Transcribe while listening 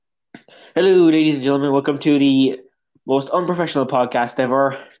Hello, ladies and gentlemen. Welcome to the most unprofessional podcast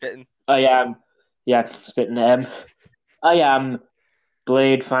ever. Spitting. I am, yeah, spitting. I am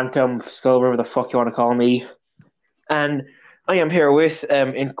Blade, Phantom, Skull, whatever the fuck you want to call me, and I am here with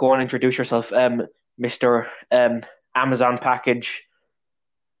go on, introduce yourself, Mister Amazon package.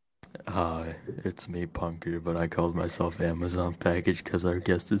 Hi, it's me, Punker, but I called myself Amazon Package because our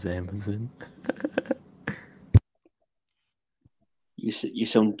guest is Amazen. You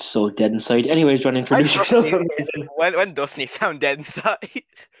sound so dead inside. Anyways, do you want to When introduce doesn't yourself? he, when doesn't he sound dead inside?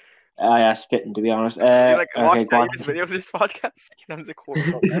 Yeah, spitting. To be honest, You're like, okay, watch go on. this video of this podcast. He sounds like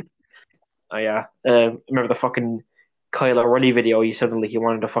horrible. Oh yeah, remember the fucking Kyle O'Reilly video? You sounded like he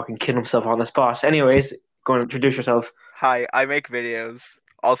wanted to fucking kill himself on the spot. Anyways, go and introduce yourself. Hi, I make videos.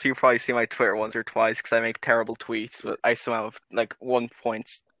 Also, you probably see my Twitter once or twice because I make terrible tweets, but I still have like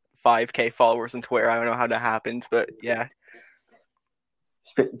 1.5k followers on Twitter. I don't know how that happened, but yeah.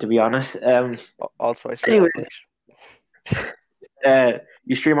 To be honest, Also, I stream on anyways, Twitch.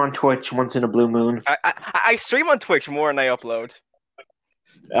 you stream on Twitch once in a blue moon. I stream on Twitch more than I upload.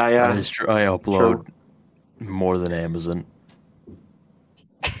 Yeah, I upload more than Amazon.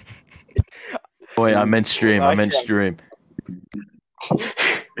 Wait, I meant stream. I meant stream.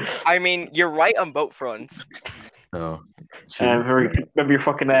 I mean, you're right on both fronts. Oh, remember you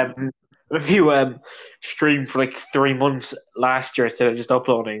fucking remember you streamed for like 3 months last year instead of just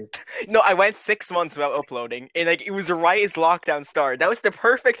uploading. No, I went 6 months without uploading, and like it was right as lockdown started. That was the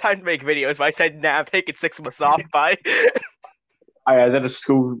perfect time to make videos. But I said, "Nah, I'm taking 6 months off." Bye. Then at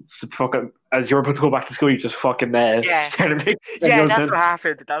school, fucking as you were about to go back to school, you just fucking Yeah. started making Yeah, videos that's then. what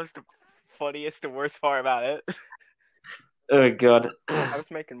happened. That was the funniest, the worst part about it. Oh god. I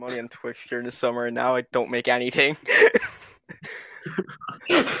was making money on Twitch during the summer, and now I don't make anything.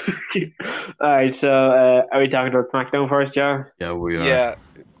 Alright, so are we talking about SmackDown first, Joe? yeah, we are. Yeah.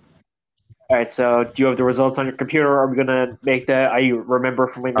 Alright, so do you have the results on your computer, or are we gonna make I remember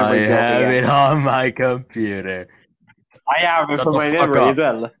from my I memory? have it on my computer. I have it Shut from the my fuck memory up. as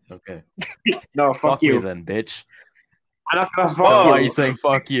well. Okay. No, fuck you. me then, bitch. I'm not gonna fuck Why you. are you saying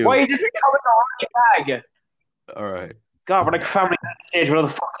fuck you? Why is this coming on your bag? Alright. God, we're like family stage with all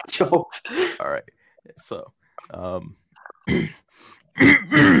the fucking jokes. Alright. So, I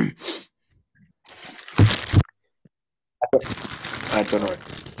don't know.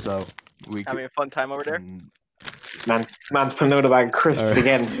 So, we Having a fun time over there? Man's pulling out a bag of crisps Alright.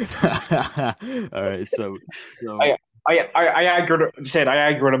 again. Alright, so I argued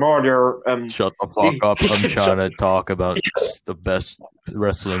with him earlier. shut the fuck up. I'm trying to talk about the best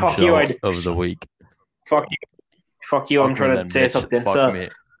wrestling Fuck show you, of the week. Fuck you. Fuck you, I'm Fuck me trying then, to say bitch. something. Fuck So me.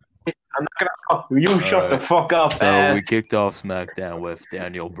 I'm not gonna fuck you. You shut the Alright. fuck up. So we kicked off SmackDown with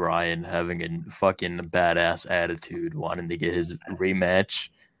Daniel Bryan having a fucking badass attitude, wanting to get his rematch,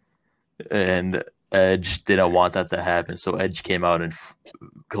 and Edge didn't want that to happen. So Edge came out and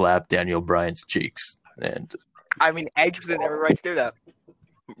clapped Daniel Bryan's cheeks, and I mean, Edge was in every right to do that.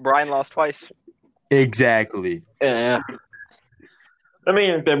 Brian lost twice. exactly. Yeah. I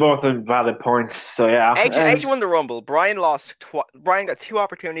mean, they're both valid points, so yeah. Edge won the Rumble. Brian lost. Brian got 2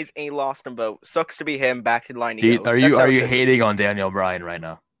 opportunities and he lost them both. Sucks to be him. Back to the line he goes. Are you hating on Daniel Bryan right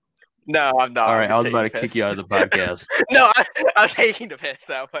now? No, I'm not. All right, I'm I was just about to taking kick you out of the podcast. No, I'm taking the piss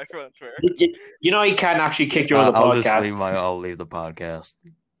out my front Twitter. You know he can't actually kick you out of the podcast. I'll leave the podcast.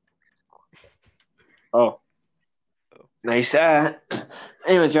 Oh. Nice.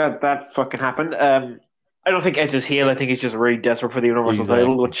 Anyways, yeah, that fucking happened. I don't think Edge is heel. I think he's just really desperate for the Universal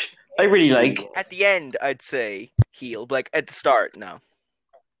title, which I really like. At the end, I'd say heel. Like at the start, no.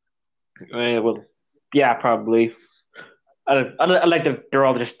 Well, yeah, probably. I like that they're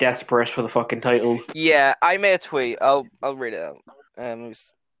all just desperate for the fucking title. Yeah, I made a tweet. I'll read it out. Let me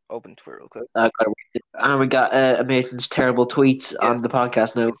just open Twitter real quick. And we got Amazen's terrible tweets on the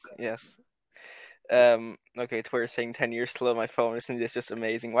podcast now. Yes. Okay, Twitter saying 10 years slow on my phone. Isn't this just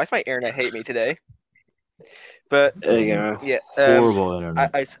amazing? Why does my internet hate me today? But yeah, horrible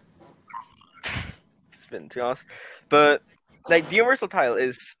internet. It's been too honest. But like the Universal title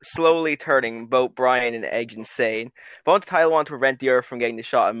is slowly turning both Bryan and Edge insane. Both the title want to prevent the Earth from getting the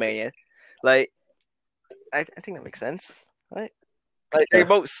shot at Mania. Like, I think that makes sense, right? Like they're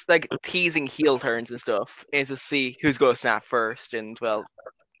both like teasing heel turns and stuff, and to see who's going to snap first. And well,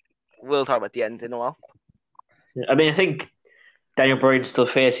 we'll talk about the end in a while. I mean, I think Daniel Bryan's still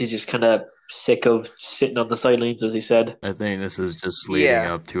face. He's just kind of sick of sitting on the sidelines, as he said. I think this is just leading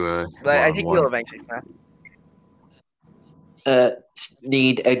up to a. I think he'll eventually snap.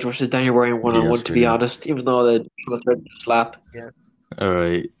 Need Edge versus Daniel Bryan one-on-one, to be honest, even though the slap. Yeah. All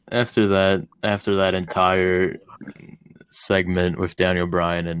right. After that entire segment with Daniel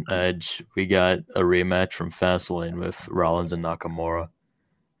Bryan and Edge, we got a rematch from Fastlane with Rollins and Nakamura.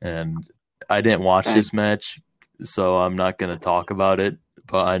 And I didn't watch this match, so I'm not going to talk about it,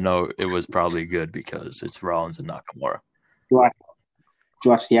 but I know it was probably good because it's Rollins and Nakamura. Do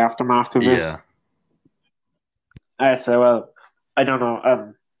you watch the aftermath of it? Yeah. So, well, I don't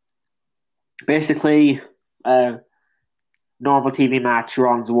know. Basically, normal TV match,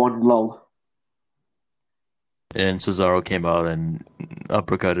 Rollins won low. And Cesaro came out and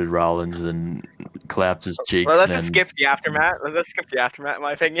uppercutted Rollins and clapped his cheeks. Well, let's just skip the aftermath. Let's skip the aftermath, in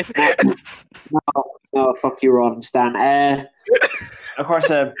my opinion. No, fuck you, Rollins, Dan. Of course,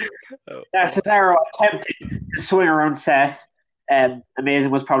 Cesaro attempted to swing around Seth. Amazen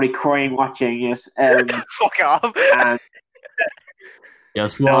was probably crying watching it. Fuck off. And,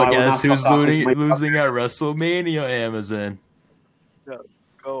 guess what? Guess who's losing at WrestleMania, Amazen? No,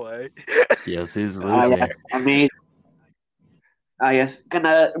 go away. Yes, he's losing. Amazen. Yes,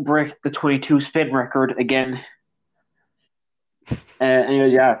 gonna break the 22 spin record again.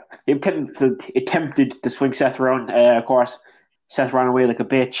 Anyways, yeah, he attempted to swing Seth around. Of course, Seth ran away like a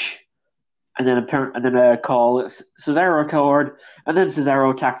bitch. And then call Cesaro coward, and then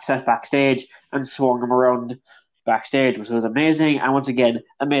Cesaro attacked Seth backstage and swung him around backstage, which was amazing. And once again,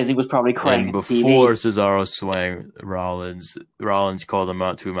 Amazen was probably crying. And before Cesaro swung Rollins called him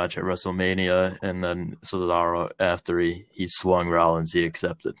out too much at WrestleMania, and then Cesaro, after he swung Rollins, he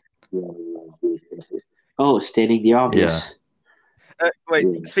accepted. Oh, stating the obvious. Yeah.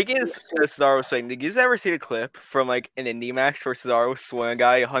 Wait, speaking of Cesaro swing, did you ever see the clip from like an indie match where Cesaro swung a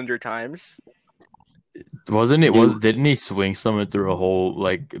guy 100 times? Wasn't it? Didn't he swing someone through a whole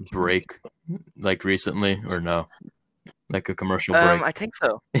like break, like recently, or no? Like a commercial break? I think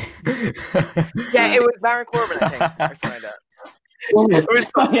so. Yeah, it was Baron Corbin, I think, or something like that. It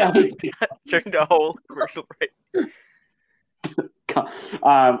was during the whole commercial break.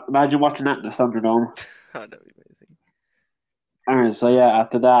 Imagine watching that in the Thunderdome. Oh, that'd be amazing. Alright, so yeah,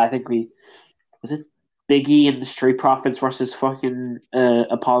 after that, I think was it Big E and the Street Profits versus fucking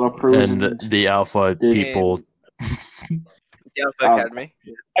Apollo Crews and the Alpha people. The Alpha Academy.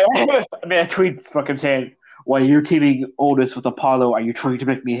 I made a tweet fucking saying, "While you're teaming Otis with Apollo, are you trying to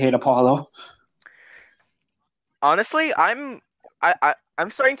make me hate Apollo?" Honestly, I'm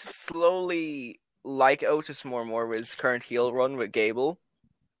starting to slowly like Otis more and more with his current heel run with Gable.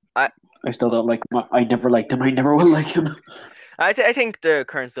 I still don't like him. I never liked him. I never will like him. I think the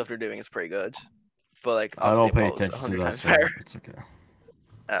current stuff they're doing is pretty good, but like I don't pay attention to that. So it's okay.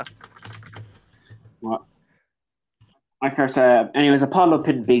 Yeah. What? Of course. Anyways, Apollo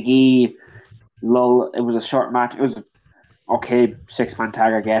pinned Big E. Lol. It was a short match. It was okay 6-man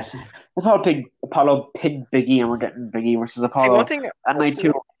tag, I guess. Apollo pinned Big E, and we're getting Big E versus Apollo. See, one thing. And night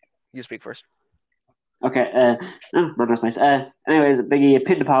two. You speak first. Okay, that's nice. Anyways, Big E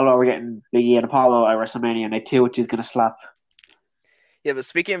pinned Apollo. We're getting Big E and Apollo at WrestleMania Night 2, which is going to slap. Yeah, but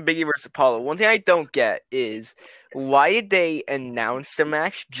speaking of Big E versus Apollo, one thing I don't get is why did they announce the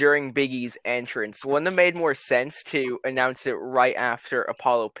match during Big E's entrance? Wouldn't it have made more sense to announce it right after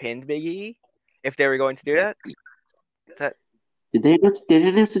Apollo pinned Big E if they were going to do that? Did they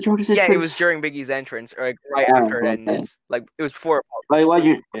announce the Jordan's entrance? Yeah, it was during Big E's entrance, or like right after it ended. Like it was before Apollo.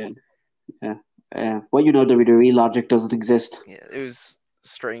 Well, WWE logic doesn't exist. Yeah, it was a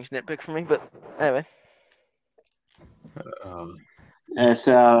strange nitpick for me, but anyway.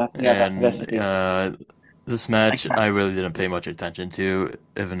 This match I really didn't pay much attention to,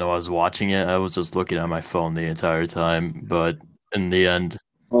 even though I was watching it. I was just looking at my phone the entire time. But in the end,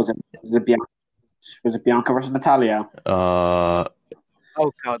 was it Bianca versus Natalia? Oh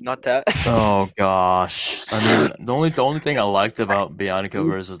god, not that. Oh gosh. I mean, the only thing I liked about Bianca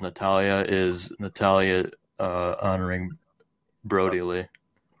versus Natalia is Natalia honoring Brody Lee.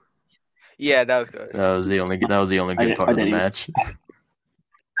 Yeah, that was good. That was the only good part of the match.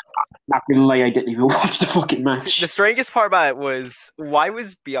 Not gonna lie, I didn't even watch the fucking match. The strangest part about it was why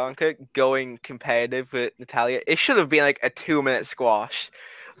was Bianca going competitive with Natalia? It should have been like a 2-minute squash.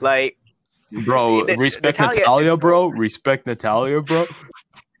 Like, bro, respect Natalia, bro. Respect Natalia, bro.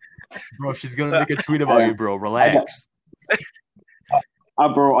 Bro, she's gonna make a tweet about you, bro. Relax.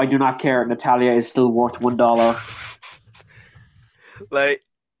 Bro, I do not care. Natalia is still worth $1. Like,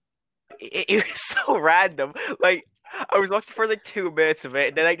 it was so random. Like, I was watching for like 2 minutes of it,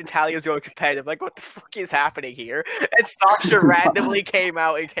 and then like Natalia's going competitive. Like, what the fuck is happening here? And Sasha randomly came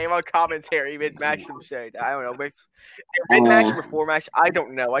out and came on commentary mid-match from shit. I don't know. Mid-match or before match, I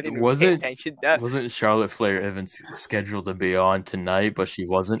don't know. I didn't pay attention. Wasn't Charlotte Flair even scheduled to be on tonight, but she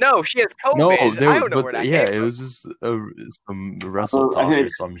wasn't? No, she has COVID. No, I don't know where that came from. It was just some wrestle talk or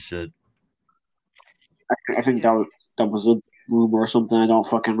some shit. I think that that was a rumor or something. I don't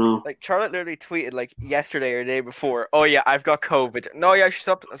fucking know. Like Charlotte literally tweeted like yesterday or the day before. Oh yeah, I've got COVID. No, yeah, she's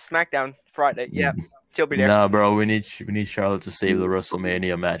up SmackDown Friday. Yeah, she'll be there. Nah, bro, we need Charlotte to save the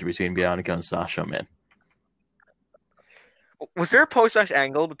WrestleMania match between Bianca and Sasha, man. Was there a post-match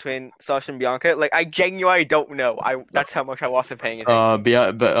angle between Sasha and Bianca? Like, I genuinely don't know. That's how much I wasn't paying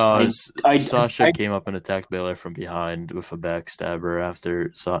attention. Sasha came up and attacked Belair from behind with a backstabber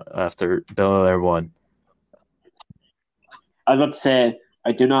after Belair won. I was about to say,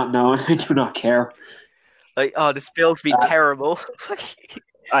 I do not know and I do not care. Like, oh, this build's be terrible.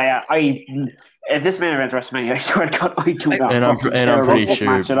 If this main event WrestleMania, I swear to God, I do not. And I'm pretty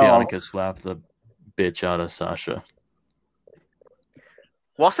sure Bianca all. slapped the bitch out of Sasha.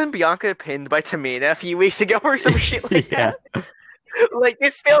 Wasn't Bianca pinned by Tamina a few weeks ago or some shit like that? Like,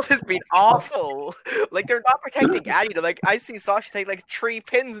 this build has been awful. Like, they're not protecting Annie. Like, I see Sasha take like 3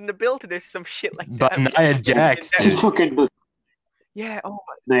 pins in the build, and there's some shit like that. But Nia Jax, dude. Yeah, oh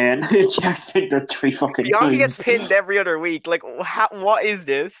man, Jax pinned her 3 fucking Bianca times. gets pinned every other week. Like, what is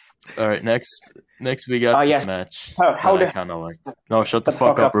this? All right, next we got this match. How I kind of liked. No, shut the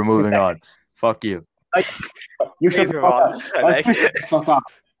fuck up. We're moving on. Fuck you. You shut the fuck up.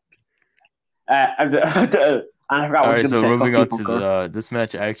 Alright, so moving on to this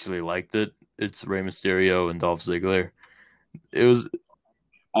match, I actually liked it. It's Rey Mysterio and Dolph Ziggler. It was.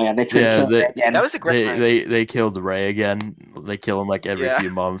 Oh yeah, they killed Rey again. That was a great match. They killed Rey again. They kill him like every few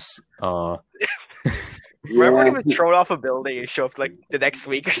months. Remember when he was thrown off a building and shoved like the next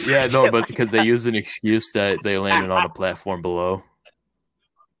week or something? Yeah, no, but because they used an excuse that they landed on a platform below.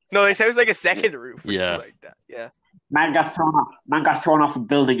 No, they said it was like a second roof. Yeah. Like that. Yeah. Man got thrown off a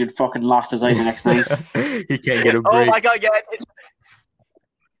building and fucking lost his eye the next night. He can't get a break. Oh my god,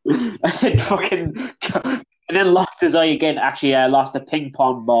 and then lost his eye again. Actually, lost a ping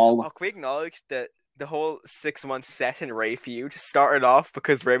pong ball. Oh, can we acknowledge that the whole 6-month Seth and Rey feud started off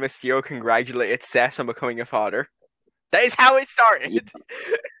because Rey Mysterio congratulated Seth on becoming a father? That is how it started.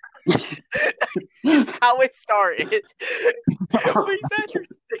 That's how it started. We said for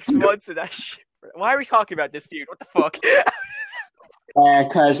 6 months of that shit. Why are we talking about this feud? What the fuck?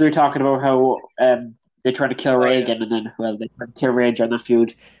 Because we were talking about how they tried to kill Rey again, and then they tried to kill Rey during the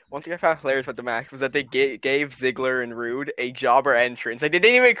feud. One thing I found hilarious about the match was that they gave Ziggler and Rude a jobber entrance. Like, they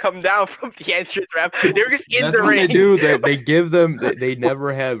didn't even come down from the entrance ramp. They were just in the ring. They do. They give them. They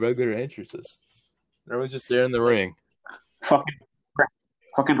never have regular entrances. Everyone's just there in the ring.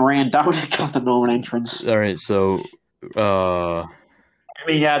 Fucking ran down and got the normal entrance. All right, so. I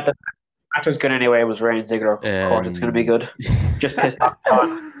mean, yeah, the match was good anyway. It was Rey and Ziggler. Of course, it's going to be good. Just pissed off.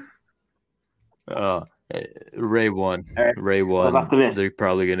 Rey won. Rey won. They're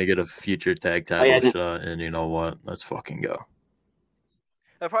probably going to get a future tag title shot, and you know what? Let's fucking go.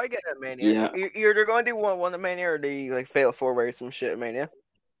 They'll probably get a Mania. Yeah. Either they're going to do one at Mania, or they like fail 4-way or some shit at Mania.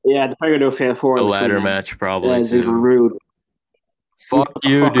 Yeah, they're probably going to do a fail 4. A ladder match, probably. Too. Rude. Fuck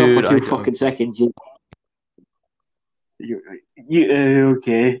you, dude. Up 2 fucking seconds. You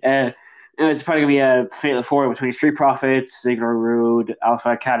okay? It's probably gonna be a fatal 4 between Street Profits, Ziggler, Rude,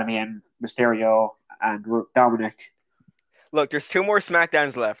 Alpha Academy, and Mysterio and Dominic. Look, there's 2 more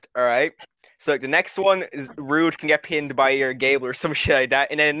SmackDowns left. All right. So the next one is Rude can get pinned by your Gable or some shit like that,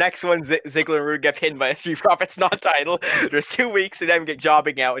 and then the next one Ziggler and Rude get pinned by a Street Profits non-title. There's 2 weeks of them get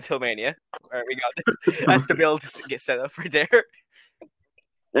jobbing out until Mania. All right, we got this. That's the build to get set up right there.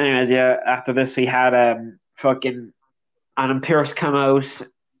 Anyways, yeah. After this, we had fucking Adam Pearce come out.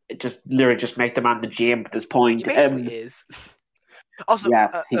 It just make them on the GM at this point. He basically is. Also,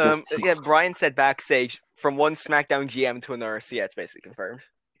 Brian said backstage from one SmackDown GM to another. So yeah, it's basically confirmed.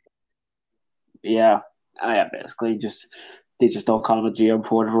 Yeah, basically they just don't call him a GM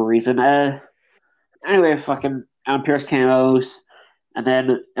for whatever reason. Anyway, fucking Adam Pearce came out, and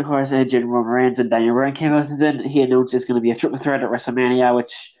then of course Edge and Roman Reigns and Daniel Bryan came out, and then he announced it's going to be a triple threat at WrestleMania,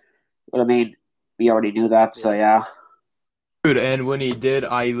 which, well, I mean, we already knew that, so yeah. Dude, and when he did,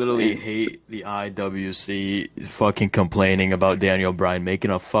 I literally hate the IWC fucking complaining about Daniel Bryan, making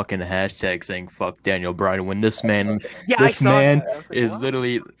a fucking hashtag saying "fuck Daniel Bryan." When this man, is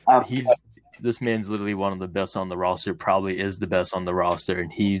literally this man's literally one of the best on the roster. Probably is the best on the roster,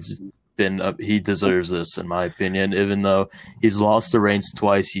 and he deserves this in my opinion. Even though he's lost to Reigns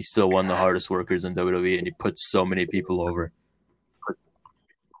twice, he's still one of the hardest workers in WWE, and he puts so many people over.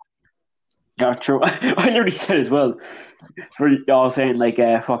 Yeah, true. I literally said as well. For y'all saying like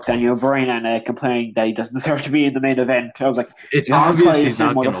fuck Daniel Bryan and complaining that he doesn't deserve to be in the main event. I was like, it's obvious he's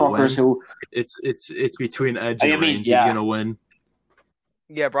not going to win. It's between Edge and Reigns. He's going to win.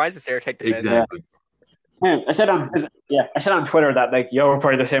 Yeah, Bryan's just there to take the exactly. I said on Twitter that like you're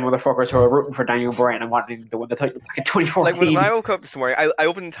probably the same motherfuckers who are rooting for Daniel Bryan and wanting him to win the title back in Like 2014. when I woke up this morning, I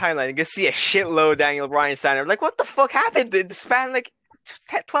opened the timeline and just see a shitload of Daniel Bryan standing. Like, what the fuck happened in the span like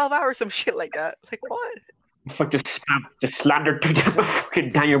 12 hours, some shit like that? Like, what? Fuck just slandered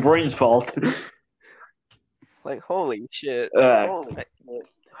fucking Daniel Bryan's fault. Like, holy shit. How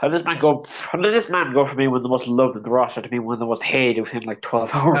does this man go from being one of the most loved in the roster to being one of the most hated within like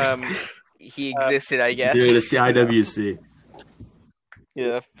 12 hours? He existed, I guess. Dude, it's the IWC.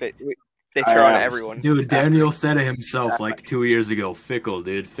 Yeah, they throw on everyone. Dude, Daniel said it himself like 2 years ago. Fickle,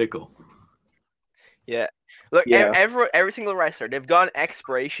 dude, fickle. Yeah. Look, Yeah. every single wrestler, they've got an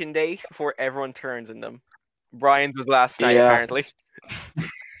expiration date before everyone turns on them. Brian's was last night, Yeah. apparently.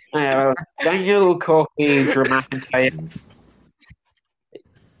 Daniel, Kofi, Drew McIntyre.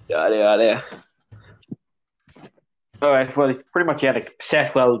 Yeah. Alright, well, pretty much, yeah, like,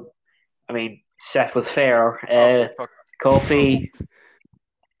 Seth was fair. Fuck. Kofi,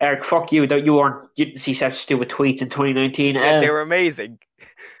 Eric, fuck you, you didn't see Seth's stupid tweets in 2019. Yeah, they were amazing.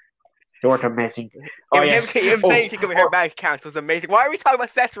 They weren't amazing. Oh, yes. Him saying he could be her bank account was amazing. Why are we talking about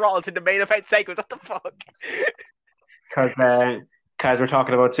Seth Rollins in the main event segment? What the fuck? Because we're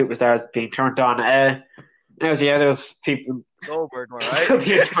talking about superstars being turned on. There's people Goldberg, right?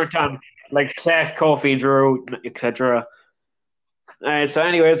 being turned on, like Seth, Kofi, Drew, etc. So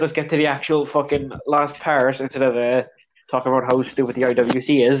anyways, let's get to the actual fucking last part instead of talking about how stupid the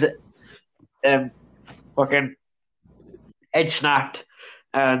IWC is. Fucking Edge snapped,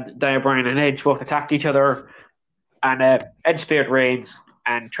 and Daniel Bryan and Edge both attacked each other, and Edge speared Reigns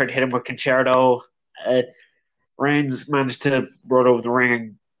and tried to hit him with Concerto. Reigns managed to roll over the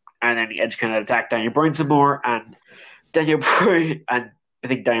ring, and then Edge kind of attacked Daniel Bryan some more, and Daniel Bryan, and I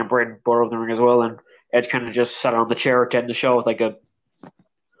think Daniel Bryan bore over the ring as well, and Edge kind of just sat on the chair to end the show with like a,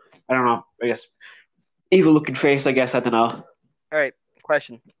 I don't know, I guess, evil looking face, I guess, I don't know. Alright,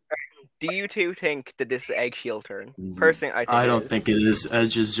 question. Do you two think that this is egg shield turn? Personally, I don't think it is.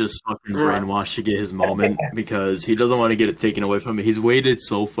 Edge is just fucking brainwashed to get his moment because he doesn't want to get it taken away from him. He's waited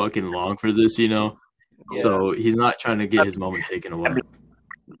so fucking long for this, you know? Yeah. So he's not trying to get his moment taken away.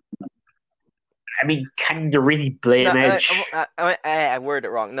 I mean, can you really blame Edge? I worded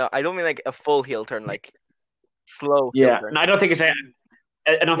it wrong. No, I don't mean like a full heel turn, like slow. Yeah, heel turn. No, I don't think it's a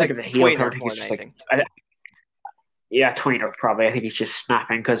heel turn. I think it's just like, tweener probably. I think he's just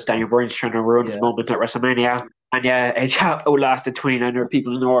snapping because Daniel Bryan's trying to ruin his moment at WrestleMania. And yeah, Edge outlasted 29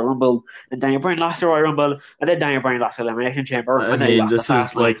 people in the Royal Rumble, and Daniel Bryan lost the Royal Rumble, and then Daniel Bryan lost the Elimination Chamber. I mean, this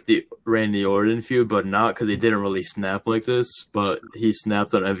is like the Randy Orton feud, but not because he didn't really snap like this, but he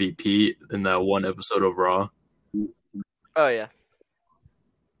snapped on MVP in that one episode of Raw. Oh, yeah.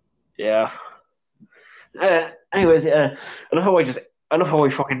 Yeah. Anyways, I love how I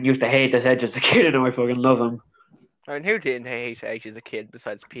fucking used to hate this Edge as a kid, and now I fucking love him. I mean, who didn't hate Edge as a kid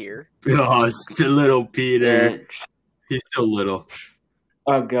besides Peter? Oh, it's little Peter. He's still little.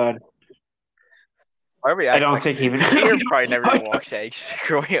 Oh, God. I don't think even... Peter probably never watched Edge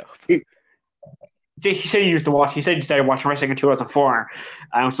growing up. He said he used to watch... He said he started watching wrestling in 2004.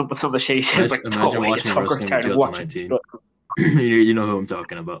 Some of the shit he says, like, imagine watching wrestling in 2019. You know who I'm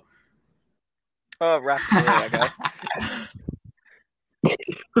talking about. Oh, that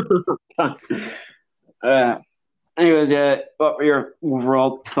guy. Anyways, what were your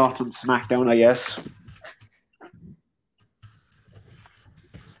overall thoughts on SmackDown, I guess?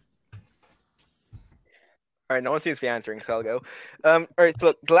 Alright, no one seems to be answering, so I'll go. Alright, so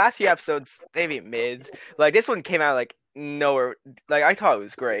look, the last few episodes, they've been mids. Like, this one came out, like, nowhere. Like, I thought it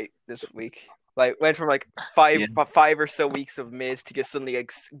was great this week. Like, went from, like, five or so weeks of mids to just suddenly a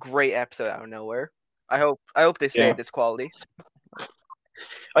great episode out of nowhere. I hope they stay at this quality.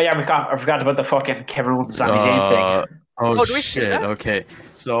 Oh, yeah, I forgot about the fucking Kevin Owens Sami Zayn thing. Oh shit, okay.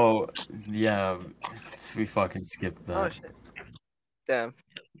 So, yeah, we fucking skipped that. Oh, shit. Damn.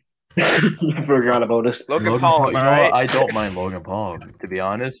 I forgot about it. Logan Paul, you know what? I don't mind Logan Paul, to be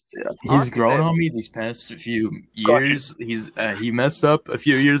honest. He's grown on me these past few years. He messed up a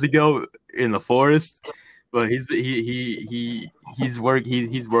few years ago in the forest, but he's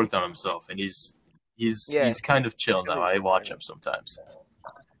worked on himself, and he's kind of chill now. I watch him sometimes.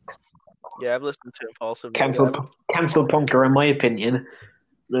 Yeah, I've listened to him also. Cancel punker, in my opinion.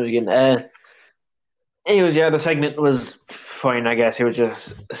 Again, anyways, the segment was fine, I guess. It was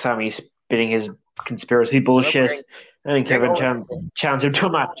just Sammy spitting his conspiracy bullshit, and Kevin challenged him to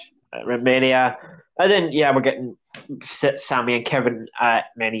a match at Mania. And then, we're getting Sammy and Kevin at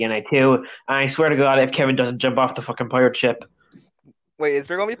Mania Night 2. And I swear to God, if Kevin doesn't jump off the fucking pirate ship. Wait, is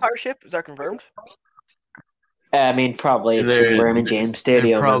there going to be a pirate ship? Is that confirmed? I mean, probably it's in Raymond James There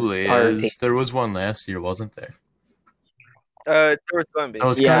Stadium and probably Pirate is. There was one last year, wasn't there? There was going to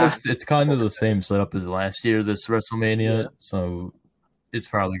So be. it's kind of the same setup as last year, this WrestleMania. Yeah. So it's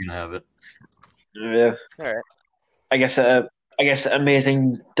probably gonna have it. Yeah. All right. I guess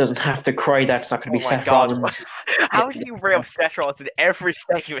Amazing doesn't have to cry. That's not going to Oh be my Seth God! Rollins. How do you bring up Seth Rollins in every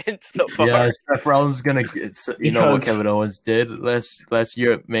segment so far? Yeah, Seth Rollins is gonna. You know what Because- Kevin Owens did last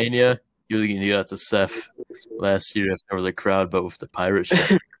year at Mania? You knew that to Seth last year after the crowd, but with the pirate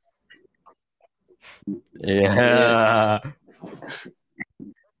shit. Yeah.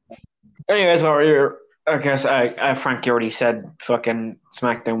 Anyways, I guess Frank already said fucking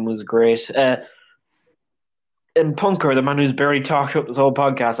SmackDown was great. And Punker, the man who's barely talked about this whole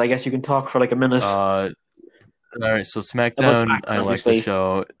podcast, I guess you can talk for like a minute. All right, so About SmackDown, SmackDown, I like the obviously.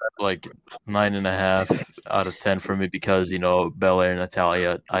 show, like 9.5 out of 10 for me because Belair and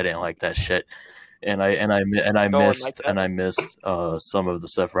Natalia, I didn't like that shit, and I missed some of the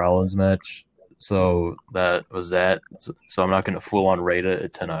Seth Rollins match, so that was that. So I'm not gonna full on rate it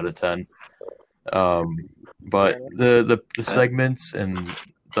at 10 out of 10. But the segments and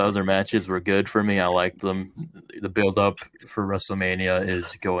the other matches were good for me. I liked them. The build up for WrestleMania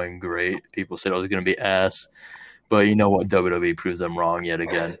is going great. People said it was going to be ass, but you know what? WWE proves them wrong yet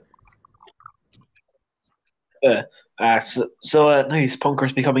again. Nice.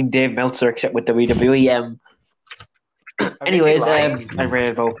 Punker's becoming Dave Meltzer, except with WWE. Anyways, I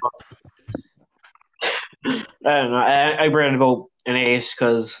rated about. I don't know. I rated about an 8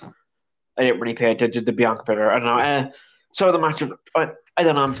 because I didn't really pay attention to Bianca Belair. I don't know. So the match, I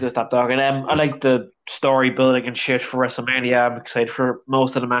don't know. I'm just gonna stop talking. I like the story building and shit for WrestleMania. I'm excited for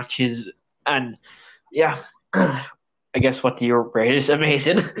most of the matches, and yeah, I guess what do you rate is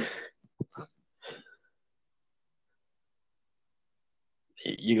amazing.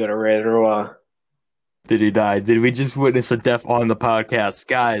 You gotta rate it or what? Did he die? Did we just witness a death on the podcast?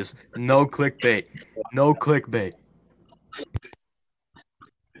 Guys, no clickbait. No clickbait.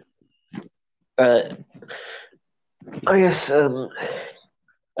 I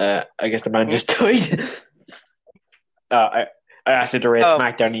guess the man just died. I asked you to rate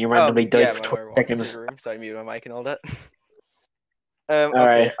SmackDown and you randomly died for 20 seconds. Sorry, mute my mic and all that. All okay,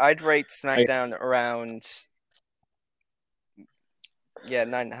 right. I'd rate SmackDown around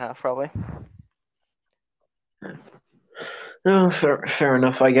 9.5 probably. No, fair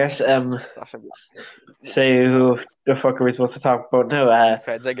enough, I guess. Say who the fuck are we supposed to talk about now?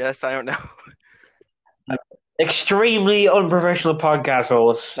 Feds, I guess. I don't know. Extremely unprofessional podcast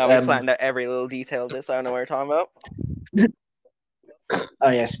host. Now we planned out every little detail of this. I don't know what you're talking about. Oh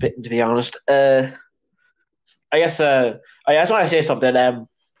yeah, spitting to be honest. I just want to say something.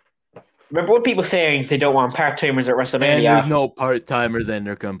 Remember when people saying they don't want part timers at WrestleMania? And there's no part timers, and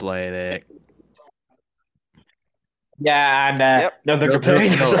they're complaining. Yeah, and no, they're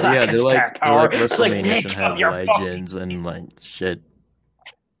complaining. They're like WrestleMania should have legends and like shit.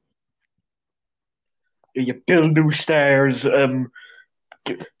 You build new stars.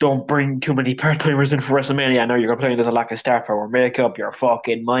 Don't bring too many part timers in for WrestleMania. I know you're complaining there's a lack of star power. Make up your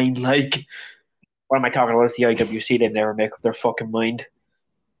fucking mind. Like, what am I talking about? It's the IWC. They never make up their fucking mind.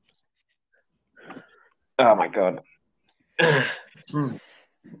 Oh my god.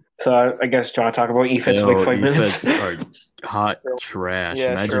 So I guess trying to talk about E-Feds for like 5 minutes. Are hot trash.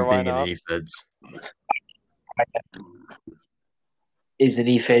 Yeah, imagine sure, being an E-Feds. Isn't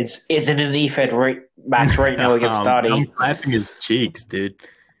an E-Fed match right now against Dottie? I'm clapping his cheeks, dude.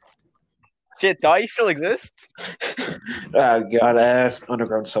 Shit, Dottie still exists? Oh god,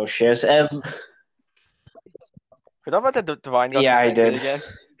 Underground's so shit. We're talking about the Divine. Yeah, I did. Again.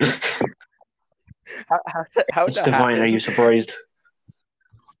 How it's Divine. Are you surprised?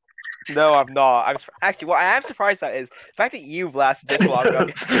 No, I'm not. Actually, what I am surprised about is the fact that you've lasted this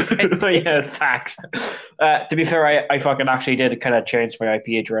long. Yeah, facts. To be fair, I fucking actually did kind of change my IP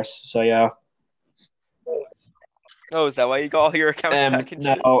address, so yeah. Oh, is that why you got all your accounts back?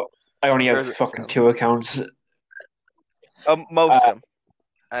 No, I only have fucking 2 accounts. Most of them.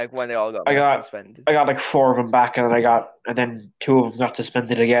 Like when they all got suspended. I got like 4 of them back, and then 2 of them got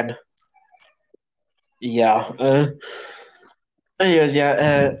suspended again. Yeah. Anyways,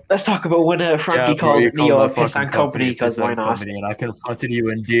 let's talk about when Frankie called Neo a piss and company, because why not? And I confronted you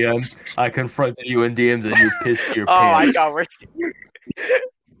in DMs. And you pissed your pants. Oh my god,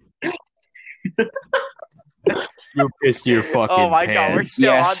 you pissed your fucking pants. Oh my god, we're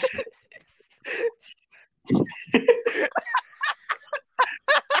still on.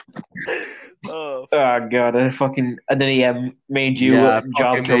 Oh god, and then he made you job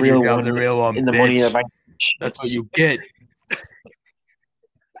the real one in the bitch. Money in the Bank. That's what you get.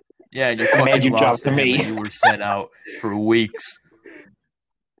 Yeah, and you I made fucking you drop lost to to him, me. and you were sent out for weeks.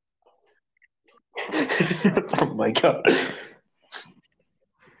 Oh my god.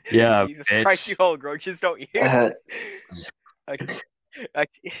 Yeah, Jesus bitch. Christ, you hold grudges, don't you?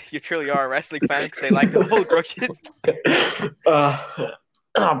 You truly are a wrestling fan because they like to hold grudges.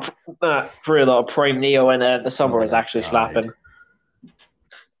 For a lot of Prime Neo in the Oh summer my is God, actually died. slapping.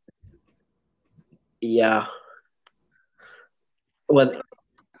 Yeah. Well,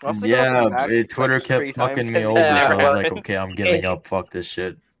 Yeah, back, Twitter like, kept 3 times fucking me and over, it so never I was like, happened. okay, I'm giving up. Fuck this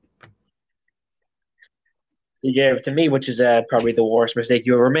shit. you gave it to me, which is probably the worst mistake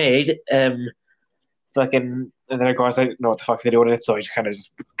you ever made. Fucking, and then of course I know what the fuck they're doing it, so I just kind of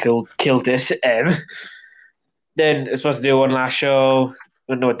just killed this. Then it's supposed to do one last show.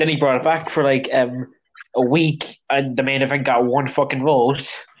 No, then he brought it back for like a week, and the main event got one fucking vote.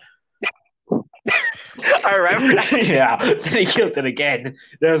 I remember that. Yeah, then he killed it again.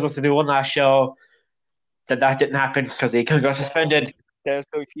 They were supposed to do one last show. Then that didn't happen because he got suspended. Damn,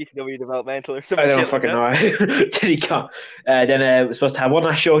 so PCW developmental or some I don't shit like fucking that. know. Then he got. Then it was supposed to have one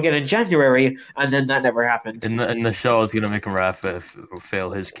last show again in January, and then that never happened. In the show, I was gonna make Rafa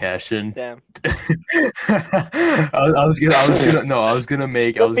fail his cash in. Damn. I was gonna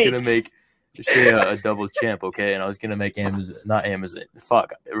make Shea a double champ, okay, and I was gonna make Amazen.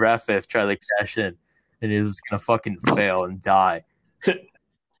 Fuck, Rafa try to cash in, and he was gonna fucking fail and die.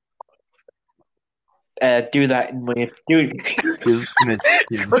 Do that in my do. He was gonna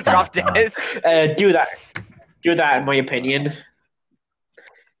Dropped die. it. Do that in my opinion.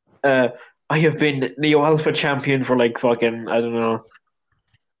 I have been Neo Alpha champion for like fucking I don't know.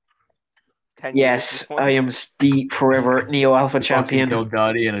 10 years at Yes, this point. I am the forever Neo Alpha champion. Fucking killed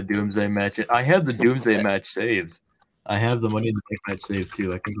Dottie in a Doomsday match. I have the Doomsday match saved. I have the Money in the Bank match saved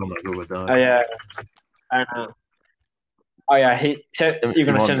too. I can go with that. I know. Oh yeah, you're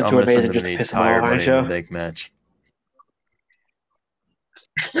gonna send it to a base and just piss him off, aren't Money in the you? Bank match.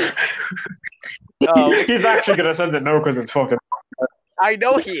 Oh. He's actually gonna send it now because it's fucking. I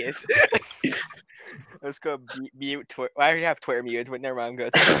know he is. Let's go mute Twitter. I already have Twitter muted, but never mind, I'm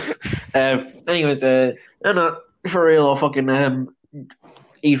good. Anyways, no, for real, fucking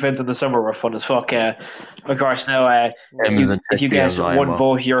events in the summer were fun as fuck. Of course, now if you get one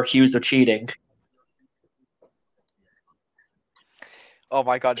vote, you're accused of cheating. Oh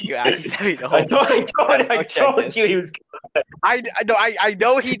my god, you actually said me no. I told you he was. I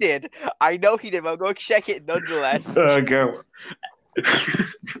know he did. I know he did, but I'm going to check it nonetheless. Go.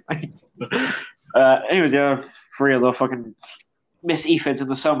 Anyway, yeah, for real though, fucking Miss Events in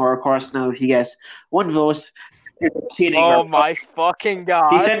the summer, of course. Now, if you guess one vote, you're cheating. Oh my fucking god!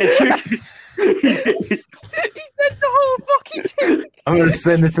 He sent it to. He sent the whole fucking thing. I'm gonna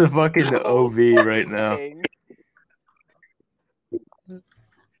send it to fucking OV right now.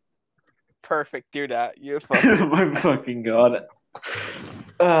 Perfect, do that. You fucking. My fucking god.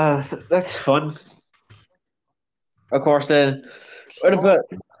 That's fun. Of course, then. What about?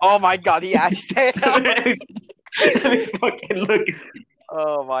 Oh my god, he actually said that. Let me fucking look.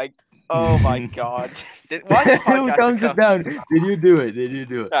 Oh my god. Who thumbs it down? Did you do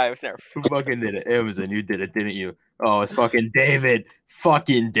it? I was never. Who fucking did it? Amazen, you did it, didn't you? Oh, it's fucking David.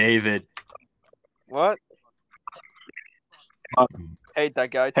 Fucking David. What? Hate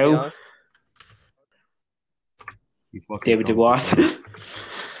that guy, to be Who? honest. David did what?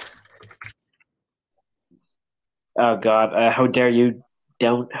 Oh god! How dare you?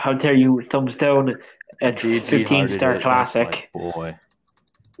 How dare you? Thumbs down at 15-star classic. Boy.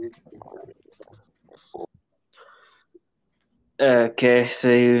 Okay,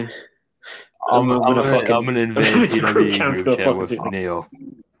 so I'm gonna invade TW group chat with Neo.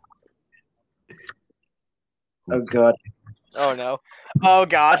 Oh god! Oh no! Oh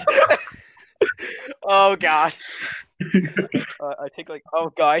god! Oh god! I think like oh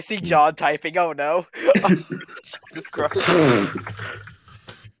god! I see John typing. Oh no! Jesus Christ!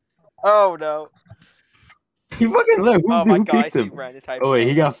 Oh no! He fucking look. Oh my who god! I kicked see him? Brandon typing. Oh wait,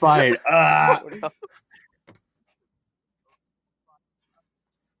 he got fired. Ah! Oh, no.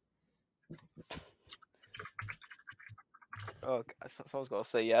 Oh god! Someone's gonna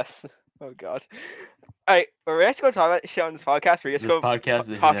say yes. Oh god! Alright, we're actually gonna talk about shit on this podcast. We're just gonna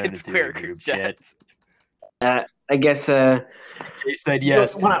talk in Twitter group chat. I guess. Jay said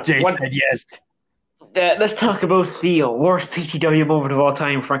yes. Jay said yes. Let's talk about the worst PTW moment of all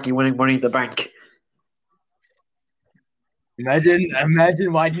time, Frankie winning Money in the Bank. Imagine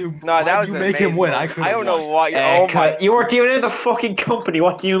why do you make him win? I don't know why. You weren't even in the fucking company.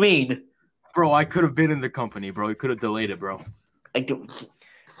 What do you mean? Bro, I could have been in the company, bro. You could have delayed it, bro. I don't.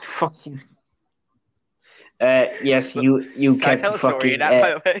 Fuck you. Yes, you Can I kept tell a story fucking. of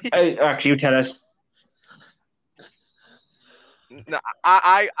that, by the way? Actually, you tell us. No,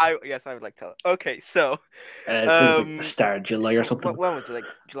 yes, I would like to tell it. Okay, so, I think it's like the start of July or so something. when was it? Like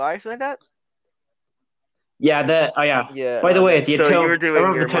July or something like that? Yeah, yeah. Yeah, By the around way, then. do you So you were tell doing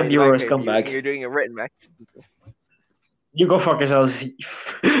around the your time Money in you the were a Bank review, and scumbag? you're doing a written match. You go fuck yourself.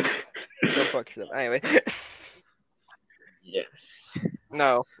 Go fuck yourself. Anyway. Yeah.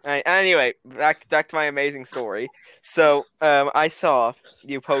 No. Anyway, back to my amazing story. So, I saw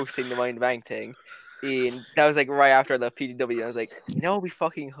you posting the Money in the Bank thing, and that was like right after I left PGW. And I was like, it'd be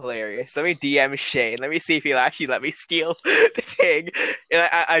fucking hilarious. Let me DM Shane. Let me see if he'll actually let me steal the thing. And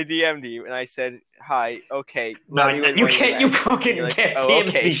I DM'd you, and I said, "Hi, okay, No, let me win you Money in the can't. You Bank." And fucking you're like, can't "Oh, DM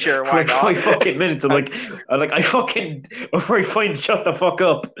okay, me sure, for why like not?" 5 fucking minutes. I'm like, I fucking. Or I find shut the fuck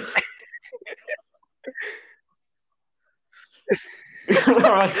up.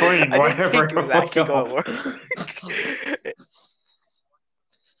 Alright, fine, I didn't whatever. think it was Fuck actually going to off. work.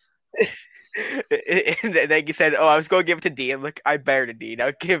 And then you said, "Oh, I was going to give it to Dean." Look, I bear to Dean.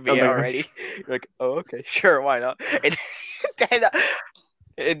 Now give me I'm it like, already. You're like, "Oh, okay, sure, why not?" And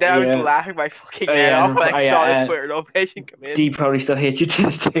then I was Yeah. laughing my fucking Oh, head yeah, off when I saw the yeah. Twitter notification come in. Dee probably still hates you to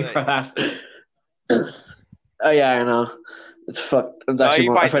this day for that. Oh yeah, I know. It's fuck. It's No, actually he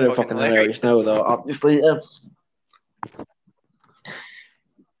more. I finds it find it fucking fucking hilarious. hilarious now, though. Obviously,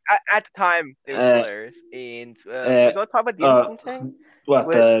 At the time, it was hilarious. And we go talk about the instant thing. what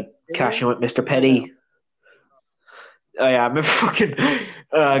With the cashing with Mr. Petty? Oh yeah, I remember fucking.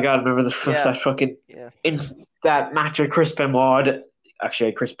 I gotta remember that fucking in that match with Chris Benoit.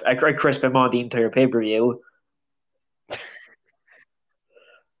 Actually, Chris Benoit the entire pay per view.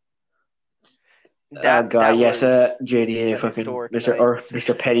 Oh god, yes, JDA fucking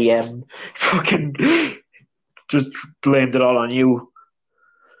Mr. Petty fucking just blamed it all on you.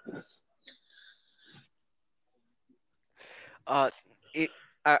 I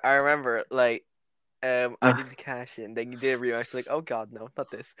remember like I did the cash in, then you did a rematch, like, oh god, no, not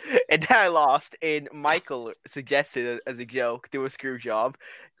this. And then I lost, and Michael suggested it as a joke, do a screw job,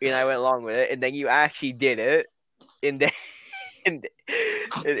 and I went along with it, and then you actually did it, and then and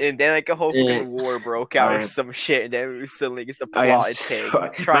then like a whole fucking war broke out or some shit, and then it was suddenly just a plotted thing.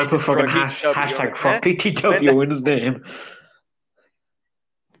 Trying to destroy PTW. Hashtag fuck PTW in his name.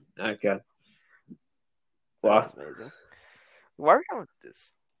 Okay. What? Amazing. Why are we going with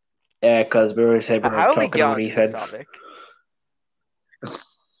this? Yeah, because we were saying we're talking on defense. Topic.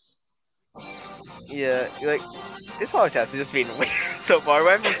 Yeah, like this podcast has just been weird so far.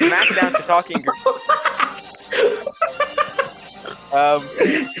 Went from SmackDown to talking. I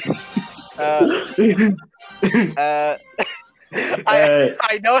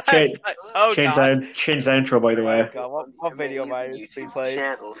know that. Change the intro, by the way. God, what video am I being played?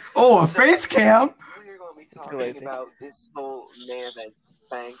 Oh, a face cam. We're going to be talking about this whole main event,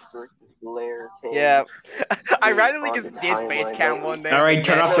 Spanx versus Blair. Yeah, I randomly just did face cam one day. All right,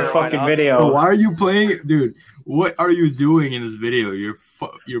 turn off the fucking video. Why are you playing, dude? What are you doing in this video? You're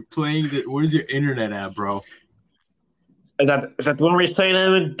playing the. What is your internet at, bro? Is that the one where he's playing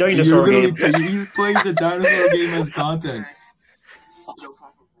a dinosaur game? He's playing the dinosaur game as content.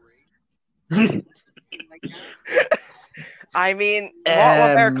 I mean, what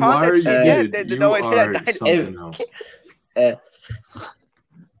better content can you get than no idea something else.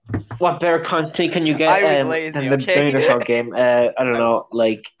 What better content can you get than the dinosaur game? I don't know,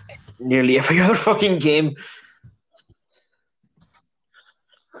 like nearly every other fucking game.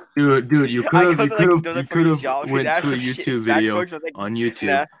 Dude, you could have went to a YouTube video on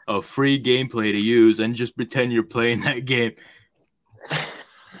YouTube of free gameplay to use and just pretend you're playing that game.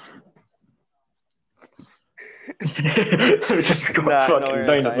 It was just a fucking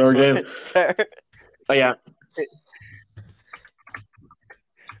dinosaur game. Oh yeah.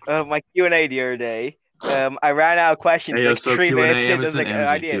 My Q&A the other day. I ran out of questions like 3 minutes in. There's like an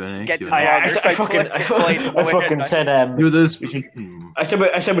idea. Get this I fucking said do this. I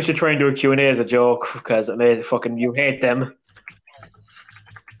said we should try and do a Q&A as a joke because amazing fucking you hate them.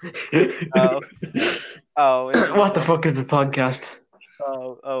 What the fuck is this podcast?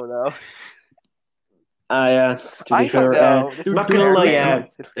 Oh no. Yeah, to be fair, I'm not gonna lie,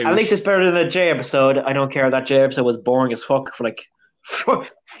 at least it's better than the J episode. I don't care, that J episode was boring as fuck for like sure,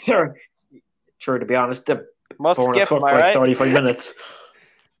 to be honest, boring as fuck for like 35 minutes.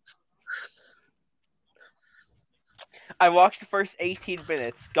 I watched the first 18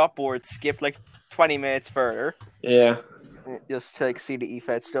 minutes, got bored, skipped like 20 minutes further. Yeah. Just to like see the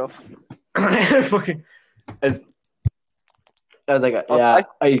E-Fed stuff. Fucking I was like, yeah,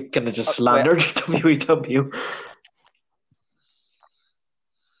 I kind of just slandered WEW.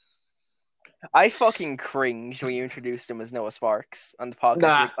 I fucking cringed when you introduced him as Noah Sparks on the podcast.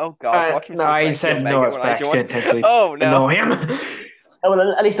 Nah, Like, oh god, watch him no, so I cranky said on no Megan when I respect to joined. intentionally Oh no. annoy him.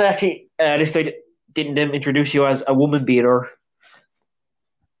 Well, at least I didn't introduce you as a woman beater.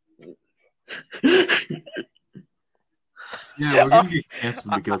 Yeah, we're gonna get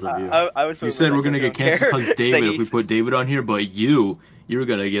canceled because of you. You said we're gonna get canceled because David. If we put David on here, but you're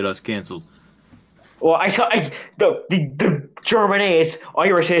gonna get us canceled. Well, the German ace,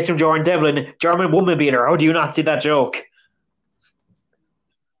 Irish ace from Jordan Devlin, German woman beater. How do you not see that joke?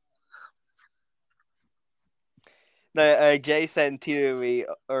 Jay sent TWE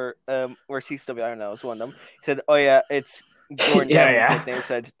or CCW, I don't know, it's one of them. He said, "Oh yeah, it's Jordan Devlin's nickname."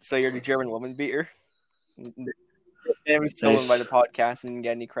 Said, "So you're the German woman beater." It was stolen by the podcast and didn't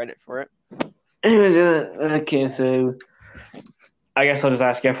get any credit for it. Anyways, okay, so I guess I'll just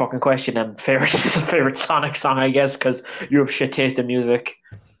ask you a fucking question then. Favorite Sonic song, I guess, because you have shit taste in music.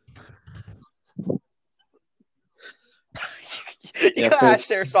 You gotta ask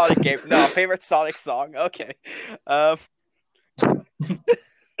their Sonic game. No, favorite Sonic song. Okay.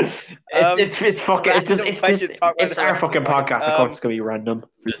 It's our fucking podcast. Of course, it's gonna be random.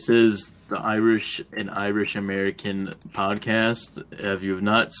 This is the Irish American podcast. If you have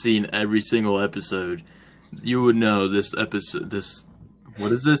not seen every single episode, you would know this episode.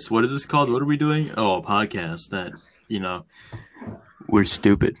 What is this? What is this called? What are we doing? Oh, a podcast. That we're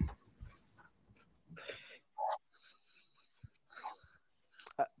stupid.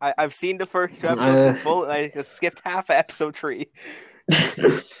 I've seen the first two episodes in full, and I skipped half of episode 3.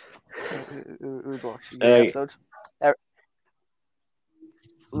 Who's watching the episodes?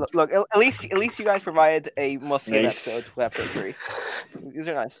 Look, at least you guys provided a must-skip episode with episode 3. These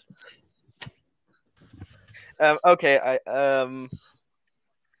are nice. Okay, well,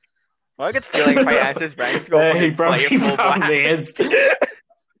 I get the feeling if I answer this, Brian's going to play a full blast.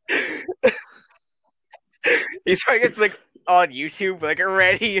 He's probably gets like on YouTube, like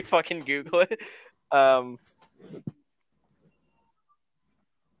already fucking Google it.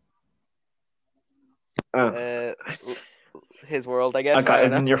 His world, I guess. I got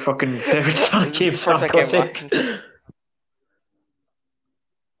it in your fucking favorite Sonic game, Sonic 06.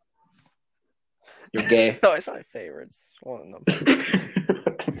 You're gay. No, it's not my favorite. It's one of them.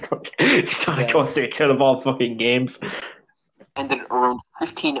 Sonic 06 out of all fucking games. Ended around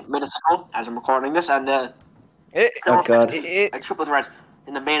 15 minutes ago as I'm recording this, and oh god. A triple threat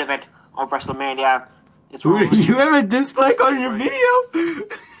in the main event of WrestleMania. You have a dislike on your video?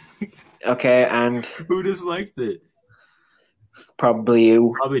 Okay, and who disliked it? Probably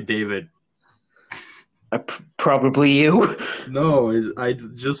you. Probably David. Probably you. No, I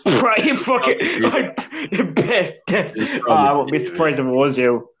just. Right, fucking. I bet. I wouldn't be surprised if it was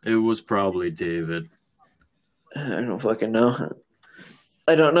you. It was probably David. I don't fucking know.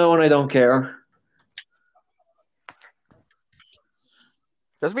 I don't know and I don't care.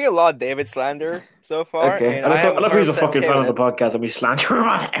 There's been a lot of David slander so far. Okay. I love he's a fucking fan of the podcast and we slander him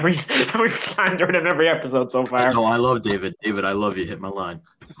on every slandered in every episode so far. No, I love David. David, I love you. Hit my line.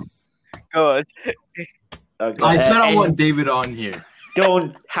 Good. Okay. I said I want David on here.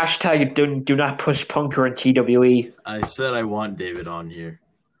 Don't do not push Punker and TWE. I said I want David on here.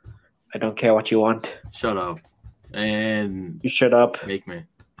 I don't care what you want. Shut up. And you shut up. Make me.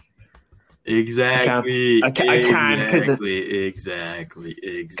 Exactly. I can't because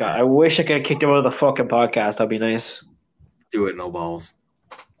exactly. God, I wish I could have kicked him out of the fucking podcast. That'd be nice. Do it, no balls.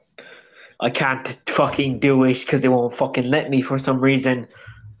 I can't fucking do it because they won't fucking let me for some reason.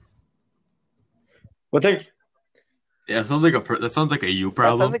 What they? Yeah, that sounds like a you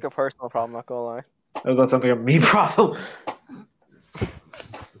problem. That sounds like a personal problem. Not gonna lie. That sounds like a me problem.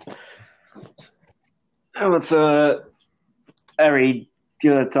 Let's Ari, do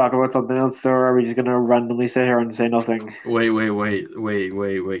you want to talk about something else, or are we just gonna randomly sit here and say nothing? Wait.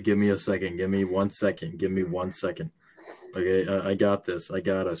 Give me a second. Give me 1 second. Okay, I got this. I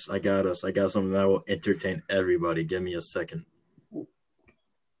got us. I got something that will entertain everybody. Give me a second.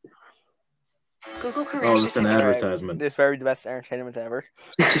 Google Oh, that's an advertisement. This very the best entertainment ever.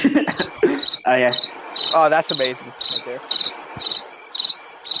 Yes. Oh, that's amazing right there.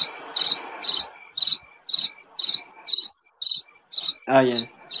 Oh yeah.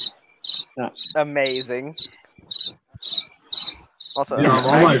 No. Amazing. Also, dude, I'm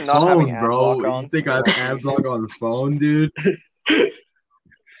on my phone, bro. You think I have abs lock on the phone, dude?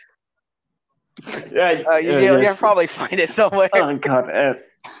 Yeah, you can probably find it somewhere. Oh god.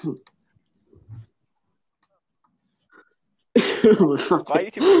 I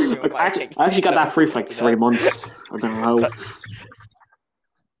actually got that free for like 3 months. I don't know how.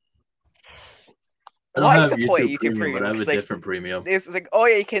 I don't What is have the point of YouTube YouTube Premium, but Premium? I have a It's like, different premium. it's like, oh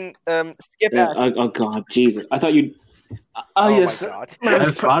yeah, you can skip Yeah, ads. oh God, Jesus! I thought you. Oh Oh my yes, god. I have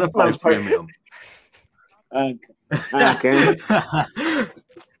Spotify man's part- Premium. Okay.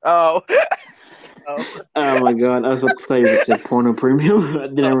 Oh. Oh. Oh my God, I was about to say it's like porno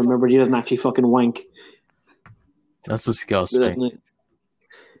premium. Then I remembered he doesn't actually fucking wank. That's disgusting.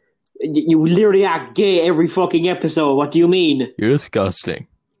 You literally act gay every fucking episode. What do you mean? You're disgusting.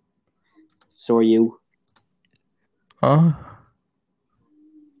 So are you. Huh?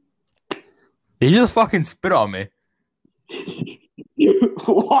 You just fucking spit on me.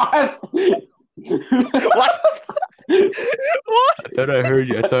 What? What? What? I thought I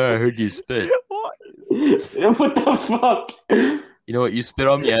heard you spit. What? What the fuck? You know what? You spit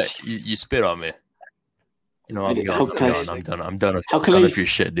on me. Yeah, you spit on me. You know, I'm How gone. can I- I'm done. I'm done. How I'm can done I with your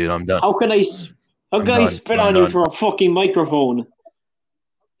shit, dude. I'm done. How can I done. spit I'm on you done. for a fucking microphone?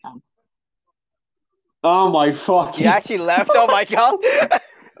 Oh my fucking! You actually left? Oh my god.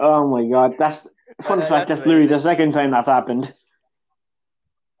 Oh my God! That's fun fact. That's That's literally the amazing. second time that's happened.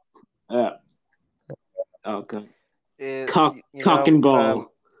 Oh God! Cock and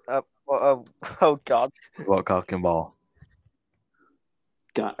ball. Oh god. What cock and ball?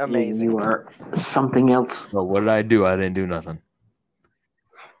 God, Amazing. You are something else. Well, what did I do? I didn't do nothing.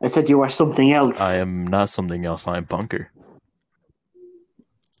 I said you are something else. I am not something else. I'm Bunker.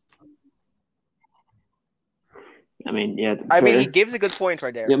 I mean, yeah. I mean, fair. he gives a good point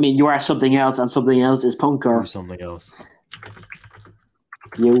right there. I mean, you are something else, and something else is punker. Do something else.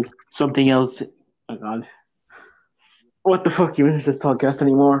 You something else. Oh God! What the fuck? You is this podcast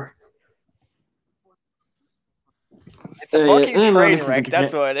anymore? It's a fucking no, train this is wreck. the-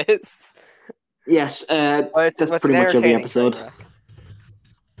 That's what it is. Yes. But That's it's pretty an much every entertaining episode. train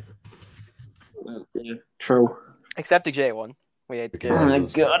wreck. Yeah, true. Except the J one. We hate the J Oh one. my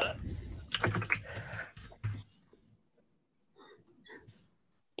Jesus. God.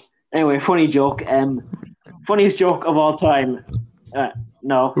 Anyway, funny joke. Funniest joke of all time.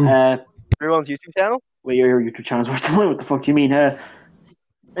 No. Everyone's YouTube channel? Well, your YouTube channel's worth the money. What the fuck do you mean?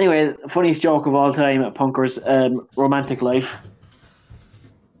 Anyway, funniest joke of all time at Punker's romantic life.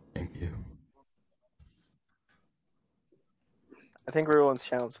 Thank you. I think everyone's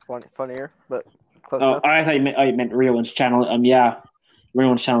channel's funnier, but close Oh, enough. I thought I meant Rio's channel. Yeah,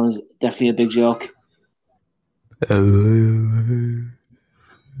 Rio's channel is definitely a big joke.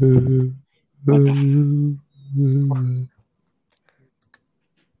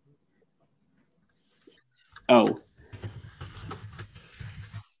 Oh.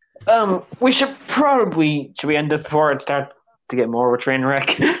 We should we end this before it starts to get more of a train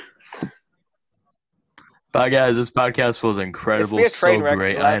wreck? Bye, guys. This podcast was incredible. It's been a train So wreck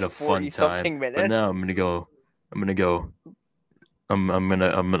great. for the I had a last fun 40-something time. minutes. But now I'm gonna go. I'm gonna go. I'm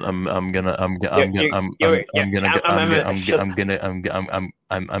gonna.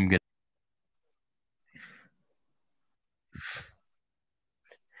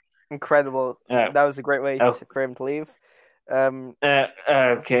 Incredible. That was a great way for him to leave.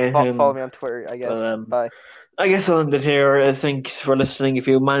 Okay. Follow me on Twitter, I guess. Bye. I guess I'll end it here. Thanks for listening. If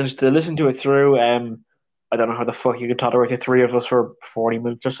you managed to listen to it through, I don't know how the fuck you could tolerate the three of us for 40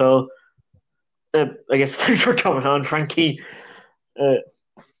 minutes or so. I guess thanks for coming on, Frankie.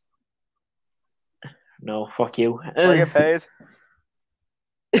 No, fuck you. Do I get paid?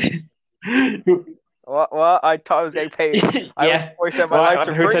 What? I thought I was getting paid. I was forced out my life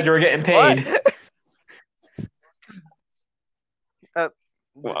for who free. said you were getting paid? The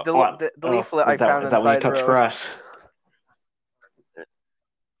leaflet I found is that when you inside the touched road. grass?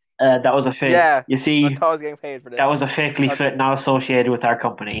 That was a fake. Yeah. You see, I thought I was getting paid for this. that was a fake leaflet not associated with our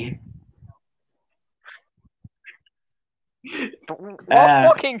company. What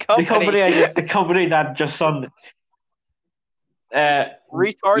fucking company? The company that just son.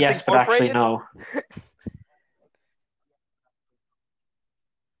 Retards Yes, but actually Incorporated? no.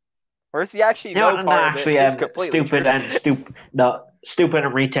 Or is he actually No, no part actually, of it? It's completely stupid true. stupid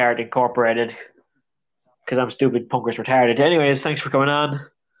and retard incorporated. Because I'm stupid, Punker's retarded. Anyways, thanks for coming on.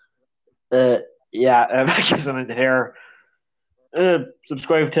 I guess I'm in here.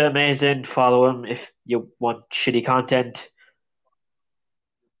 Subscribe to Amazen, follow him if you want shitty content.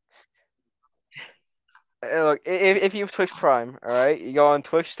 Look, if you have Twitch Prime, all right, you go on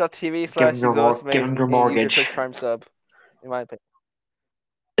twitch.tv/. Give him your mortgage. Use your Twitch Prime sub. In my opinion,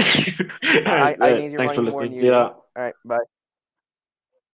 I I need your thanks money for more listening. than you See do. ya. All right, bye.